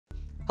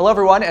Hello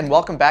everyone, and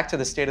welcome back to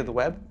the State of the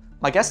Web.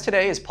 My guest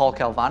today is Paul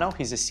Calvano.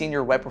 He's a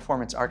senior web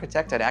performance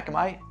architect at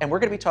Akamai, and we're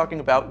going to be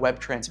talking about web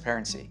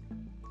transparency.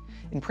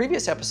 In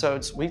previous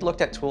episodes, we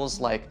looked at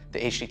tools like the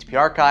HTTP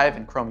Archive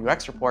and Chrome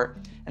UX Report,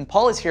 and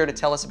Paul is here to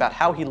tell us about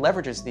how he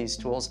leverages these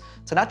tools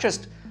to not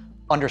just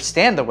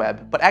understand the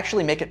web, but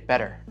actually make it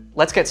better.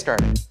 Let's get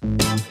started.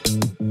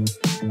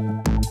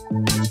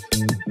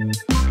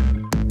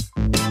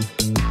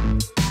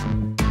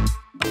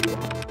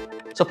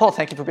 So Paul,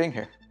 thank you for being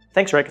here.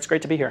 Thanks, Rick. It's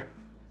great to be here.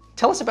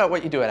 Tell us about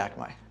what you do at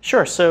Akamai.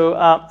 Sure. So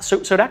at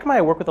Akamai,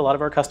 I work with a lot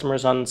of our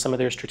customers on some of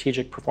their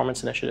strategic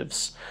performance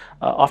initiatives.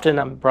 Often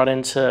I'm brought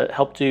in to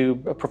help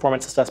do a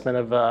performance assessment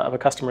of a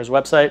customer's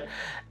website,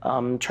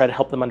 try to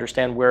help them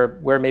understand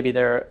where maybe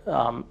they're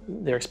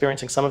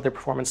experiencing some of their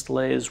performance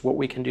delays, what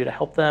we can do to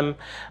help them,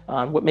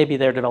 what maybe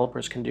their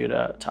developers can do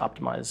to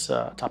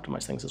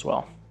optimize things as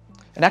well.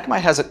 And Akamai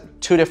has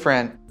two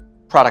different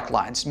product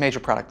lines, major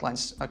product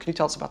lines. Can you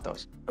tell us about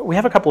those? We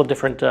have a couple of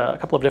different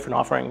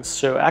offerings.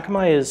 So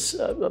Akamai is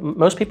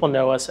most people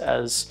know us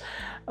as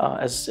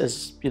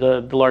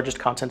the largest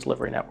content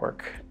delivery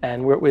network,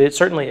 and it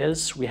certainly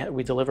is.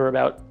 We deliver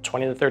about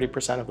 20 to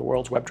 30% of the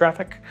world's web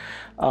traffic.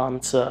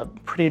 It's a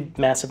pretty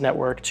massive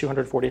network,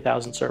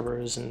 240,000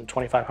 servers and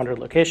 2,500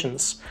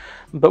 locations.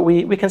 But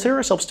we consider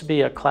ourselves to be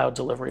a cloud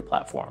delivery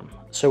platform.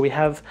 So we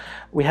have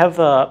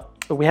the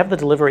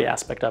delivery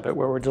aspect of it,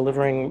 where we're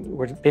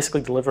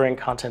basically delivering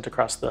content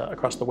across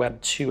the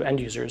web to end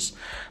users.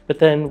 But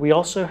then we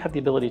also have the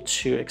ability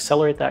to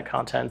accelerate that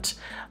content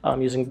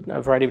using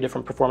a variety of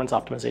different performance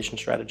optimization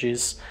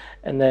strategies,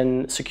 and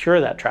then secure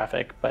that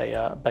traffic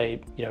by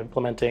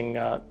implementing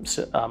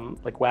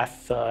like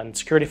WAF and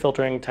security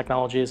filtering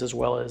technologies, as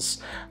well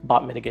as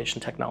bot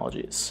mitigation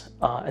technologies.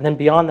 And then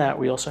beyond that,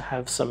 we also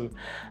have some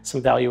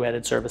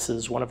value-added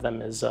services. One of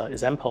them is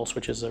mPulse,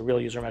 which is a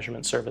real user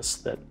measurement service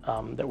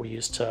that we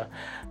use to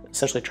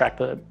essentially track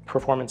the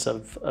performance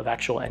of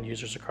actual end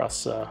users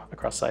across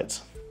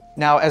sites.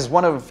 Now, as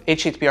one of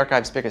HTTP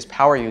Archive's biggest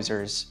power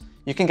users,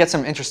 you can get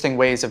some interesting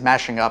ways of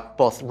mashing up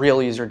both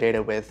real user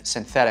data with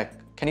synthetic.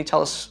 Can you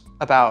tell us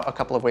about a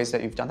couple of ways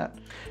that you've done that?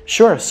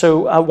 Sure.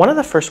 So one of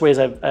the first ways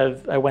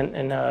I went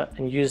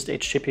and used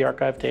HTTP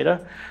Archive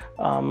data,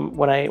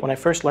 when I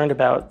first learned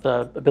about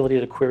the ability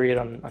to query it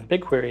on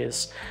BigQuery,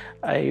 is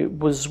I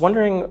was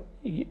wondering,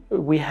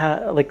 we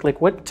have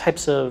like what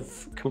types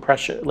of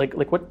compression,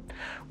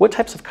 what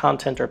types of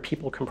content are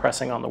people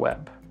compressing on the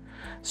web?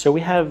 So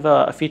we have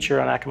a feature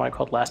on Akamai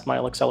called Last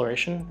Mile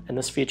Acceleration, and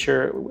this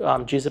feature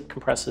gzip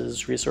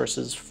compresses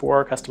resources for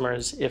our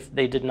customers if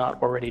they did not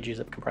already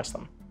gzip compress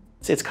them.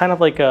 It's kind of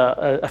like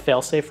a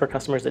fail-safe for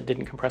customers that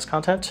didn't compress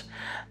content,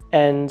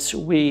 and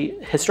we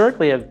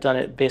historically have done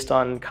it based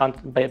on a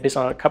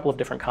couple of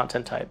different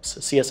content types: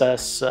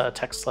 CSS,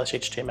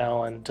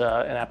 text/HTML, and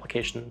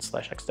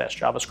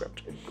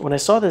application/x-JavaScript. When I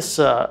saw this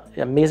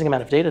amazing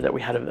amount of data that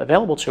we had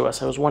available to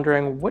us, I was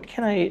wondering what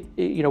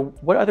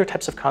other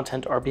types of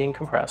content are being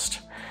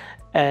compressed.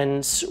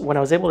 And when I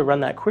was able to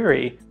run that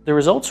query, the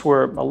results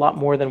were a lot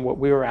more than what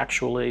we were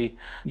actually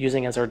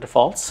using as our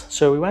defaults.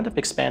 So we wound up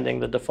expanding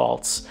the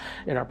defaults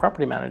in our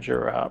property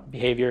manager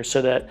behavior,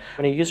 so that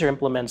when a user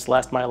implements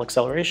last mile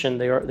acceleration,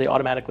 they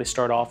automatically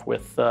start off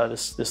with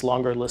this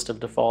longer list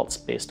of defaults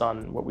based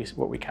on what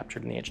we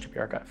captured in the HTTP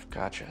Archive.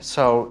 Gotcha.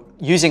 So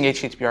using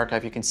HTTP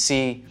Archive, you can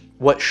see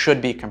what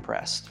should be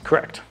compressed.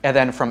 Correct. And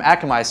then from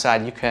Akamai's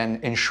side, you can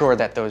ensure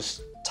that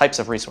those types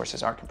of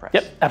resources are compressed.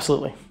 Yep,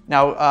 absolutely.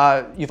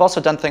 Now, you've also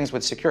done things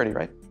with security,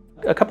 right?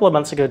 A couple of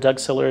months ago, Doug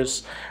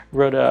Sillers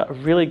wrote a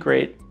really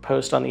great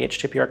post on the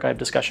HTTP Archive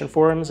discussion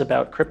forums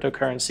about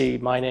cryptocurrency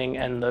mining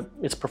and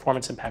its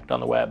performance impact on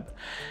the web.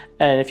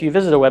 And if you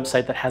visit a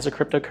website that has a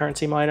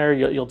cryptocurrency miner,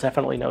 you'll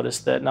definitely notice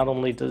that not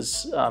only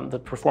does the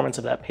performance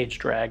of that page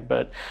drag,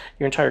 but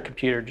your entire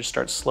computer just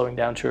starts slowing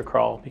down to a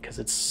crawl, because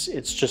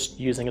it's just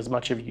using as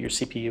much of your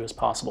CPU as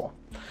possible.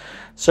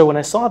 So when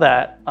I saw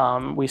that,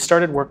 we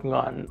started working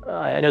on,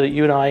 I know that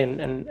you and I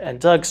and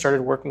Doug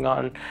started working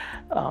on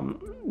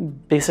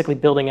basically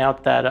building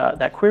out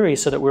that query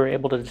so that we were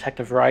able to detect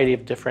a variety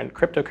of different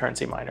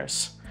cryptocurrency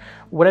miners.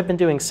 What I've been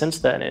doing since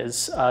then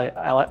is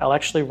I'll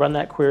actually run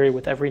that query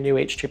with every new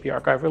HTTP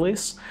Archive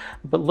release,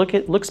 but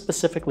look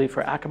specifically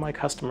for Akamai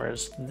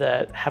customers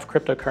that have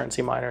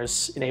cryptocurrency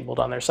miners enabled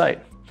on their site.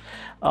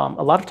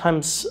 A lot of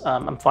times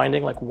I'm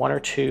finding like one or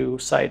two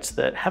sites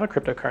that have a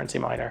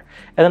cryptocurrency miner,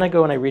 and then I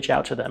go and I reach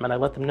out to them and I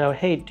let them know,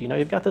 hey, do you know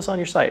you've got this on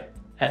your site?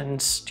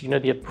 And do you know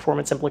the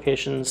performance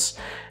implications?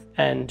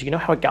 And do you know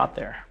how it got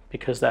there?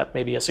 Because that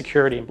may be a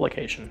security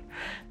implication.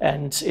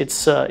 And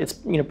it's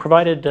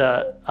provided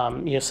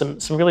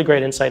some really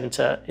great insight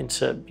into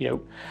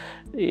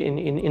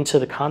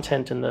the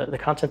content, and the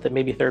content that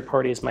maybe third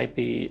parties might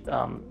be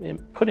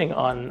putting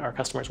on our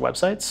customers'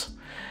 websites.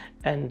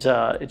 And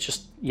I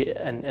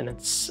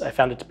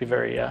found it to be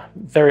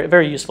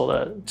very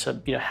useful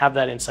to have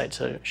that insight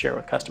to share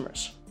with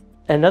customers.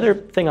 Another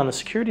thing on the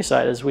security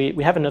side is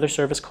we have another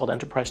service called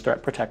Enterprise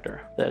Threat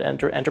Protector that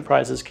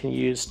enterprises can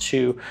use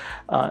to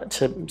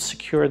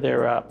secure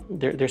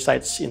their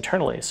sites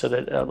internally, so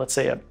that let's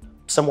say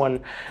someone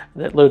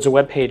that loads a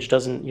web page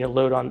doesn't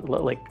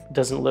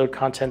load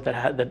content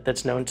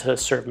that's known to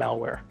serve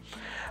malware.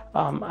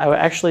 I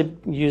actually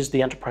used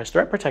the Enterprise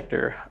Threat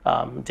Protector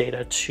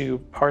data to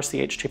parse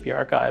the HTTP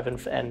archive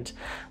and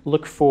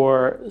look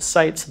for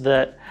sites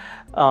that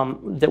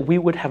we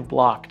would have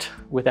blocked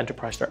with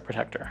Enterprise Threat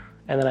Protector.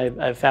 And then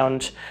I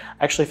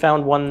actually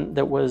found one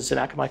that was an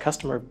Akamai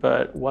customer,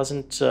 but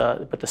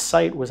the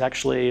site was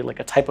actually like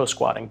a typo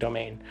squatting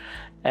domain,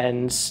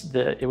 and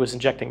it was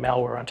injecting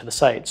malware onto the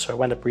site. So I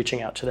wound up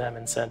reaching out to them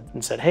and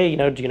said, hey,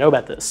 do you know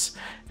about this?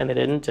 And they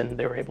didn't, and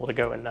they were able to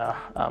go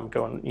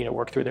and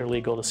work through their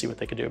legal to see what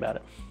they could do about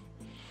it.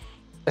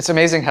 It's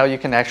amazing how you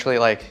can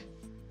actually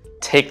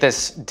take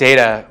this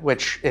data,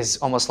 which is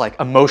almost like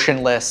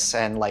emotionless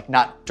and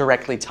not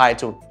directly tied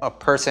to a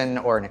person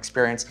or an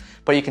experience,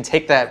 but you can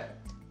take that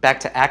back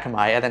to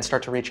Akamai and then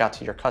start to reach out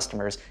to your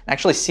customers and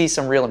actually see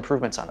some real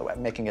improvements on the web,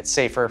 making it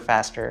safer,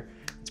 faster.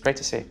 It's great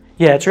to see.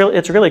 Yeah,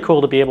 it's really cool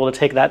to be able to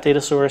take that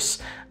data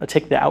source,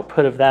 take the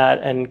output of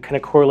that, and kind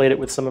of correlate it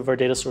with some of our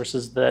data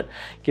sources that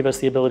give us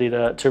the ability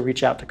to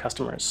reach out to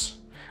customers.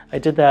 I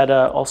did that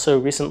also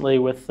recently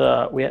with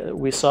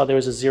we saw there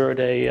was a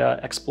zero-day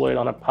exploit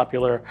on a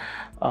popular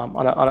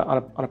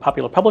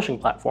popular publishing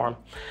platform,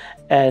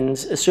 and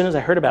as soon as I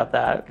heard about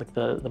that, like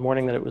the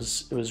morning that it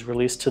was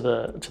released to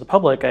the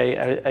public,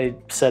 I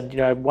said,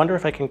 I wonder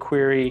if I can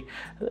query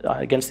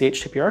against the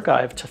HTTP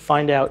archive to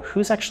find out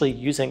who's actually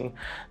using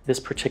this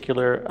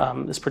particular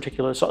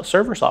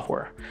server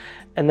software.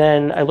 And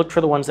then I looked for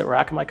the ones that were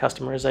Akamai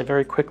customers. I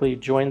very quickly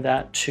joined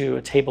that to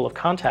a table of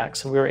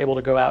contacts, and we were able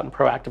to go out and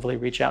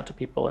proactively reach out to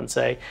people and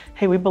say,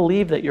 hey, we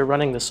believe that you're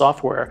running this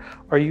software.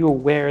 Are you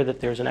aware that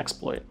there's an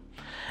exploit?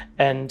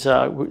 And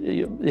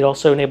it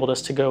also enabled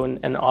us to go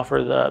and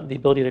offer the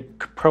ability to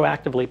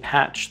proactively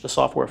patch the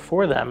software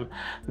for them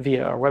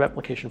via a web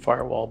application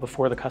firewall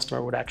before the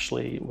customer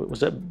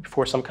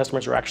before some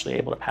customers were actually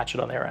able to patch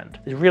it on their end.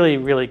 It's really,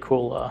 really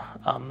cool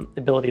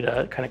ability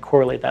to kind of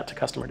correlate that to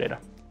customer data.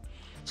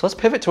 So let's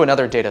pivot to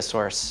another data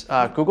source.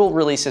 Google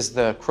releases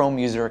the Chrome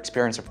User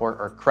Experience Report,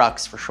 or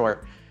CRUX for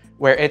short,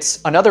 where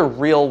it's another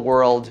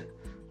real-world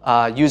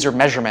user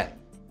measurement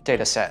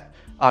data set.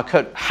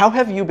 How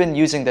have you been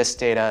using this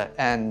data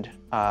and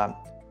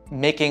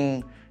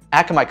making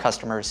Akamai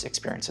customers'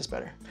 experiences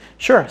better?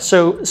 Sure.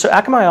 So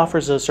Akamai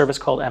offers a service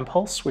called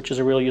mPulse, which is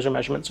a real user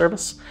measurement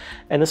service.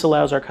 And this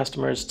allows our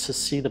customers to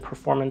see the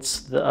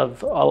performance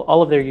of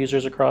all of their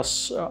users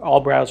across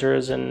all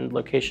browsers and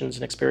locations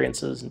and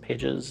experiences and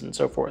pages and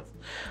so forth.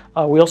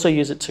 We also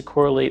use it to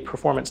correlate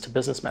performance to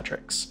business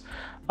metrics.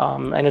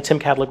 I know Tim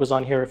Cadlick was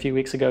on here a few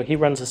weeks ago. He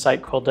runs a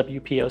site called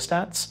WPO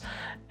Stats.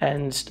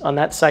 And on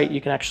that site,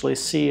 you can actually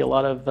see a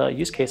lot of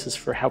use cases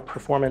for how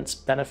performance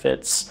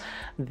benefits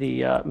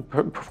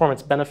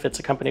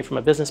a company from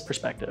a business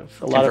perspective.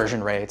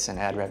 Conversion rates and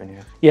ad revenue.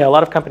 Yeah, a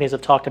lot of companies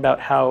have talked about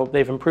how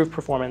they've improved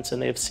performance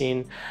and they've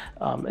seen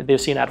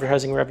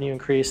advertising revenue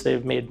increase.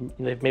 They've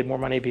made more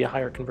money via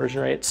higher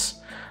conversion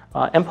rates.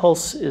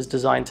 mPulse is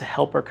designed to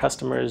help our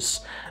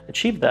customers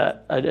achieve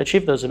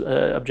those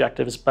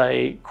objectives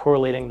by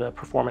correlating the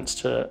performance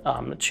to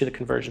the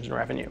conversions and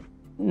revenue.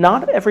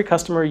 Not every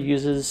customer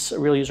uses a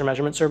real user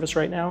measurement service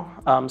right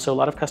now. So a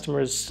lot of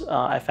customers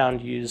I found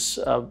use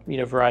a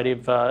variety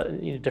of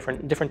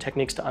different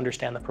techniques to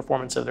understand the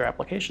performance of their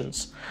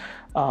applications.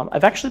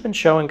 I've actually been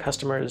showing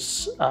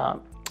customers,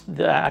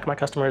 the Akamai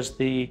customers,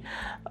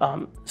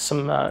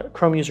 some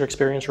Chrome User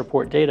Experience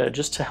Report data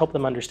just to help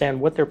them understand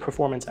what their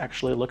performance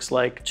actually looks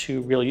like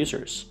to real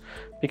users.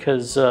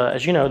 Because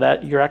as you know,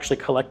 that you're actually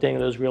collecting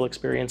those real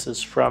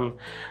experiences from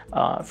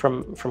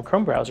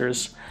Chrome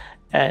browsers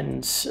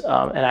and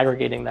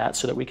aggregating that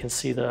so that we can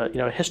see the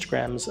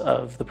histograms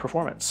of the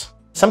performance.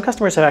 Some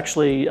customers have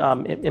actually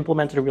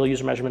implemented a real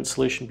user measurement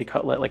solution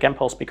like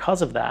mPulse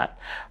because of that.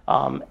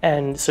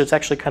 And so it's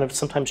actually kind of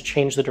sometimes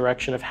changed the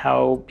direction of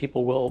how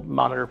people will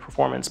monitor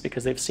performance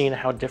because they've seen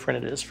how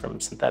different it is from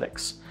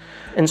synthetics.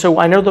 And so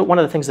I know that one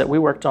of the things that we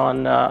worked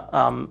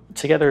on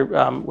together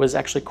was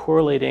actually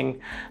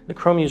correlating the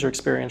Chrome User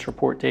Experience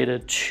Report data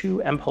to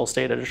mPulse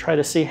data to try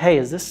to see, hey,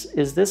 is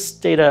this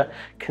data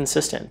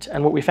consistent?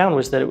 And what we found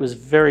was that it was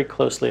very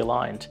closely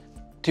aligned.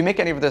 Do you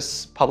make any of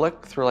this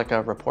public through like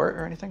a report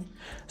or anything?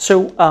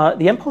 So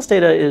the mPulse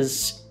data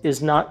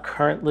is not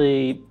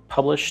currently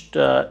published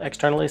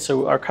externally.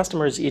 So our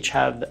customers each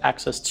have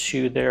access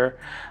to their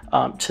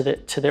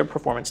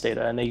performance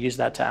data, and they use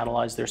that to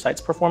analyze their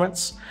site's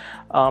performance.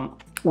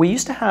 We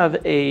used to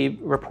have a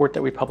report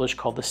that we published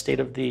called the State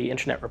of the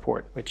Internet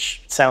Report,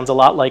 which sounds a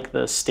lot like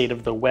the State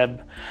of the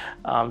Web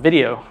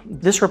video.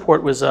 This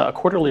report was a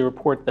quarterly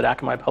report that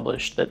Akamai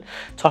published that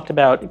talked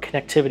about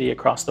connectivity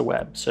across the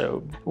web.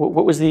 So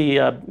what was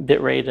the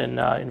bit rate in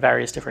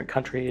various different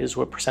countries,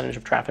 what percentage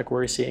of traffic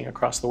were we seeing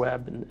across the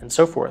web, and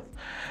so forth.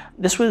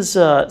 This was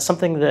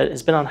something that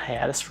has been on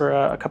hiatus for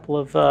a couple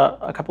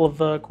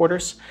of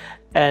quarters,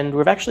 and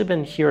we've actually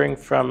been hearing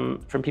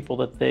from people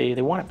that they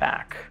want it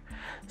back.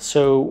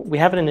 So we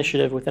have an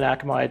initiative within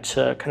Akamai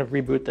to kind of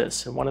reboot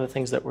this, and one of the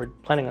things that we're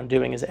planning on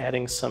doing is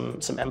adding some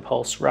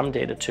mPulse RUM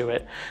data to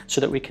it, so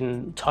that we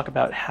can talk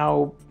about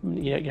how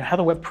how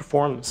the web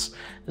performs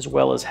as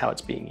well as how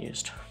it's being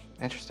used.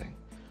 Interesting.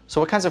 So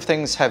what kinds of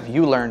things have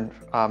you learned,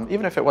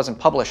 even if it wasn't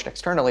published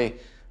externally,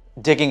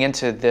 digging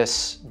into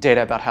this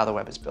data about how the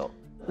web is built?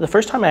 The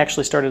first time I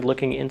actually started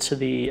looking into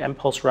the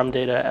mPulse RUM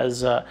data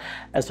as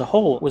a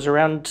whole was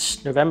around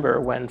November,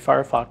 when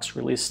Firefox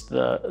released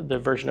the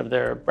version of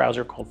their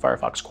browser called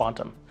Firefox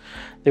Quantum.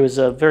 There was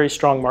a very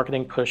strong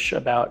marketing push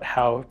about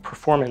how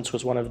performance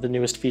was one of the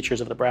newest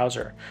features of the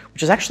browser,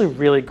 which is actually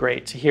really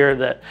great to hear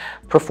that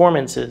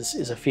performance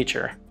is a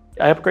feature.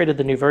 I upgraded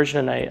the new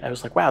version, and I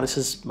was like, wow, this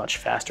is much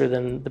faster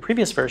than the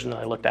previous version that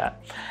I looked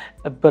at.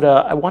 But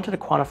I wanted to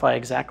quantify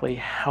exactly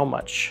how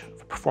much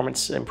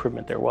performance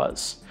improvement there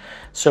was.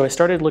 So I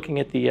started looking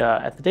at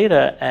the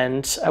data,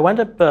 and I wound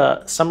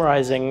up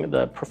summarizing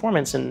the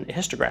performance in a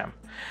histogram.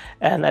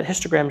 And that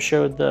histogram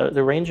showed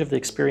the range of the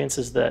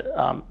experiences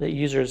that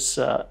users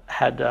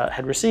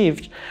had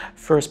received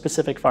for a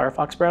specific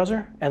Firefox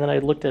browser. And then I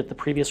looked at the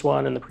previous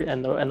one and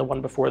the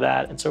one before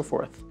that, and so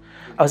forth.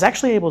 I was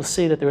actually able to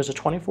see that there was a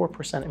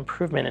 24%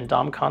 improvement in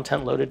DOM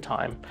content loaded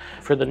time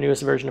for the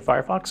newest version of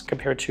Firefox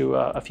compared to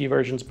a few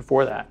versions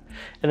before that,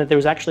 and that there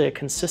was actually a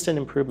consistent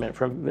improvement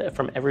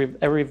from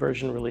every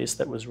version release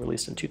that was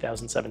released in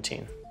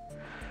 2017.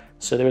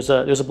 So there was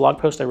a blog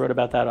post I wrote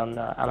about that on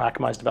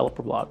Akamai's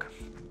developer blog.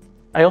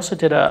 I also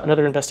did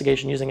another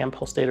investigation using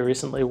mPulse data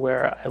recently,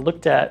 where I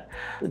looked at,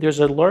 there's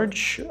a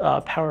large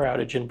power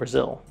outage in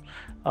Brazil.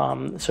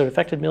 So it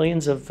affected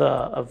millions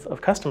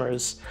of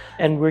customers,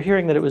 and we're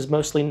hearing that it was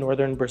mostly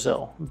northern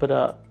Brazil.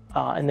 But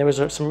and there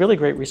was some really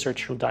great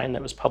research from Dyn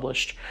that was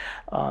published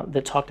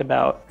that talked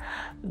about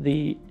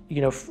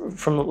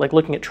from like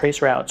looking at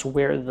trace routes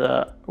where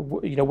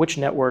which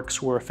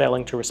networks were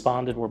failing to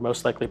respond and were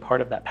most likely part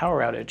of that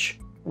power outage.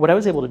 What I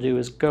was able to do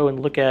is go and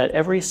look at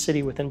every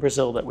city within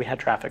Brazil that we had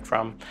traffic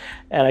from,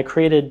 and I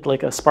created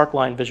like a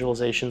sparkline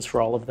visualizations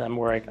for all of them,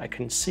 where I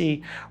can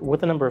see what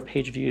the number of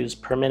page views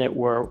per minute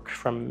were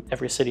from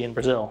every city in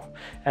Brazil.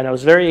 And I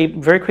was very,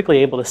 very quickly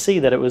able to see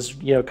that it was,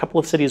 a couple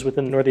of cities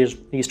within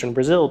northeastern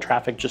Brazil,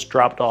 traffic just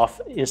dropped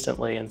off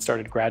instantly and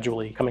started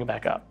gradually coming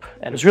back up.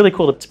 And it was really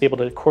cool to be able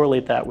to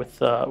correlate that with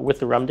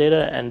the RUM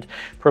data and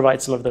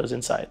provide some of those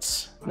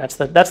insights. And that's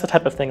the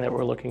type of thing that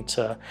we're looking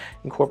to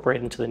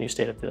incorporate into the new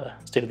State of the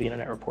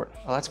Internet report.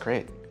 Oh, that's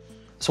great.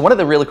 So one of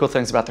the really cool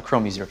things about the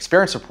Chrome User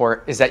Experience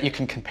Report is that you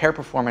can compare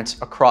performance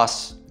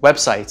across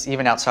websites,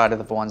 even outside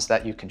of the ones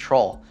that you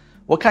control.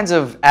 What kinds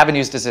of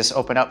avenues does this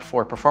open up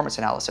for performance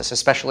analysis,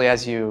 especially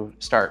as you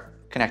start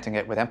connecting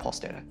it with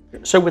mPulse data?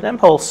 So with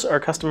mPulse,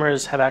 our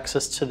customers have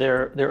access to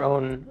their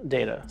own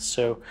data.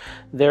 So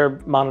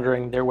they're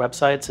monitoring their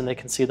websites, and they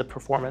can see the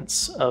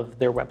performance of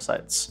their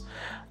websites.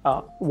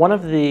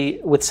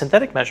 With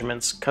synthetic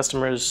measurements,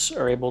 customers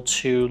are able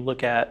to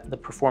look at the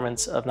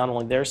performance of not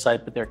only their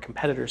site, but their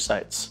competitor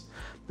sites.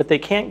 But they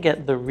can't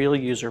get the real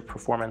user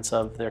performance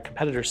of their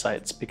competitor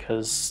sites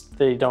because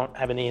they don't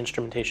have any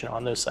instrumentation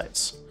on those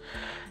sites.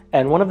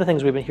 And one of the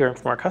things we've been hearing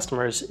from our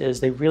customers is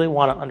they really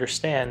want to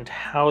understand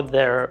how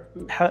their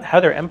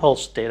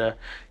mPulse data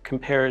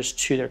compares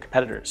to their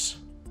competitors.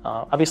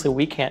 Obviously,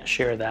 we can't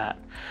share that,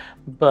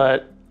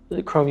 but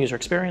the Chrome User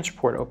Experience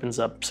Report opens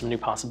up some new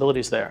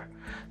possibilities there.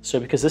 So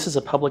because this is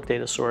a public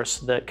data source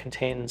that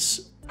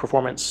contains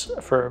performance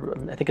for,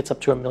 I think it's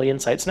up to 1 million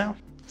sites now?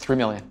 3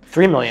 million.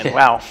 3 million,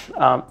 wow.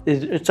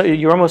 So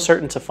you're almost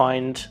certain to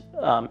find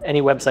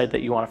any website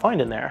that you want to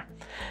find in there,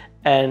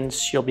 and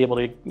you'll be able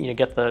to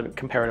get the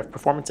comparative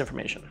performance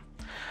information.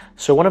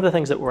 So one of the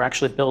things that we're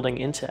actually building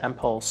into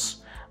mPulse,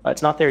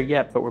 it's not there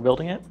yet, but we're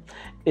building it,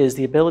 is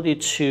the ability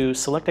to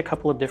select a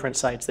couple of different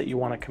sites that you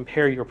want to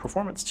compare your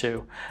performance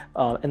to,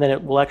 and then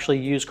it will actually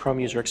use Chrome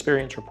User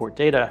Experience Report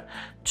data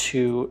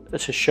to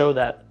show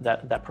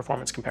that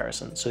performance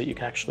comparison, so that you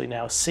can actually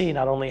now see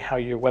not only how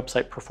your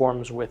website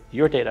performs with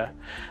your data,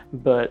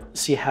 but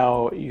see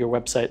how your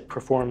website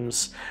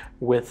performs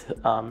with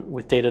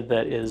data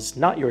that is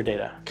not your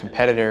data.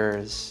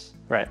 Competitors.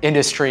 Right.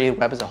 Industry,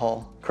 web as a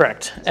whole.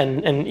 Correct.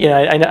 And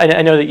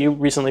I know that you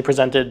recently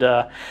presented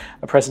a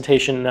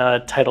presentation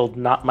titled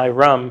 "Not My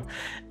RUM,"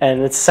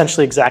 and it's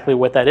essentially exactly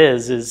what that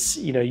is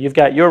you've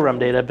got your RUM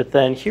data, but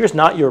then here's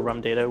not your RUM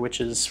data,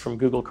 which is from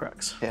Google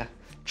Crux. Yeah.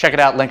 Check it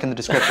out, link in the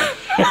description.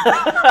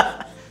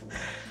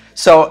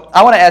 So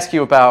I want to ask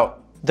you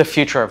about the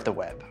future of the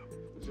web.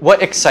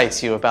 What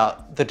excites you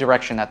about the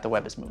direction that the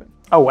web is moving?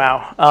 Oh,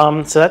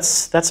 wow. So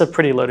that's a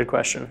pretty loaded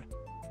question.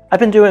 I've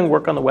been doing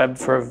work on the web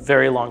for a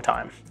very long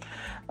time.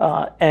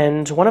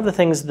 And one of the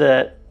things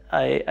that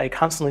I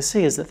constantly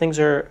see is that things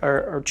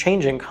are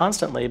changing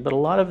constantly, but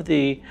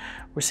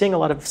we're seeing a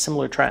lot of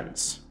similar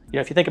trends.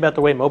 If you think about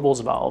the way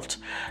mobile's evolved,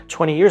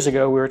 20 years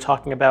ago we were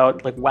talking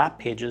about like WAP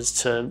pages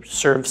to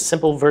serve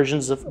simple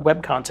versions of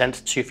web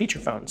content to feature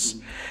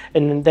phones.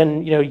 And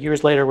then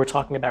years later we're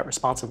talking about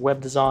responsive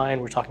web design,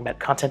 we're talking about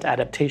content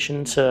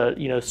adaptation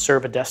to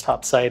serve a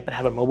desktop site but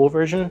have a mobile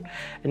version.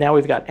 And now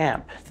we've got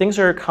AMP. Things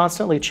are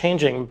constantly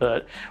changing,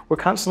 but we're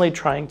constantly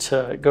trying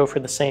to go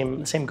for the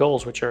same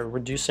goals, which are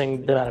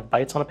reducing the amount of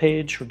bytes on a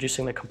page,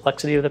 reducing the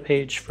complexity of the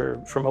page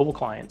for mobile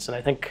clients. And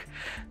I think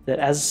that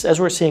as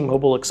we're seeing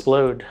mobile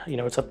explode,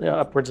 it's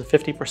upwards of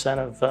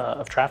 50%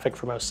 of traffic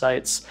for most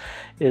sites.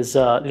 There's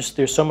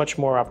so much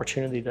more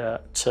opportunity to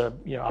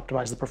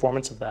optimize the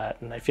performance of that,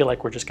 and I feel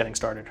like we're just getting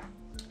started.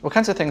 What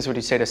kinds of things would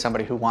you say to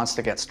somebody who wants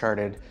to get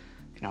started,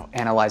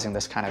 analyzing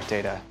this kind of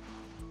data?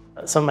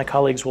 Some of my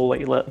colleagues they'll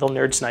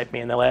nerd snipe me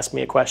and they'll ask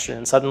me a question,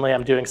 and suddenly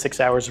I'm doing 6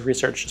 hours of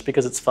research just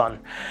because it's fun.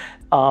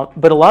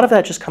 But a lot of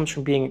that just comes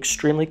from being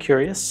extremely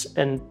curious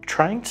and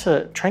trying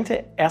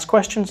to ask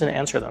questions and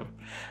answer them.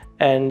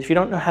 And if you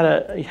don't know how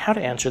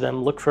to answer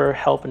them, look for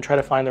help and try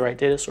to find the right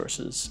data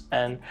sources.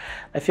 And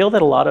I feel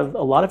that a lot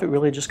of it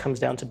really just comes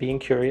down to being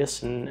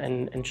curious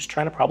and just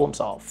trying to problem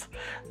solve.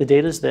 The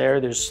data's there.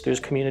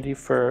 There's community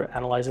for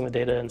analyzing the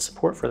data and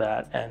support for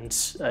that. And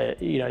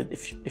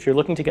if you're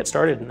looking to get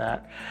started in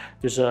that,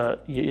 there's a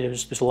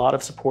lot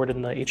of support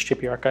in the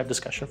HTTP archive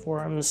discussion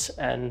forums,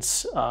 and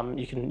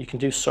you can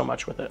do so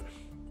much with it.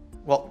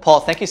 Well, Paul,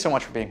 thank you so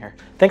much for being here.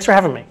 Thanks for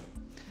having me.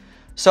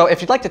 So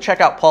if you'd like to check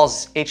out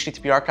Paul's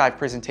HTTP archive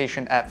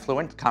presentation at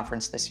Fluent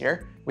conference this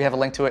year, we have a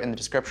link to it in the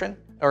description.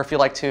 Or if you'd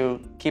like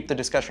to keep the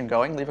discussion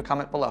going, leave a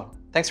comment below.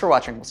 Thanks for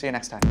watching. We'll see you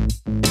next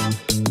time.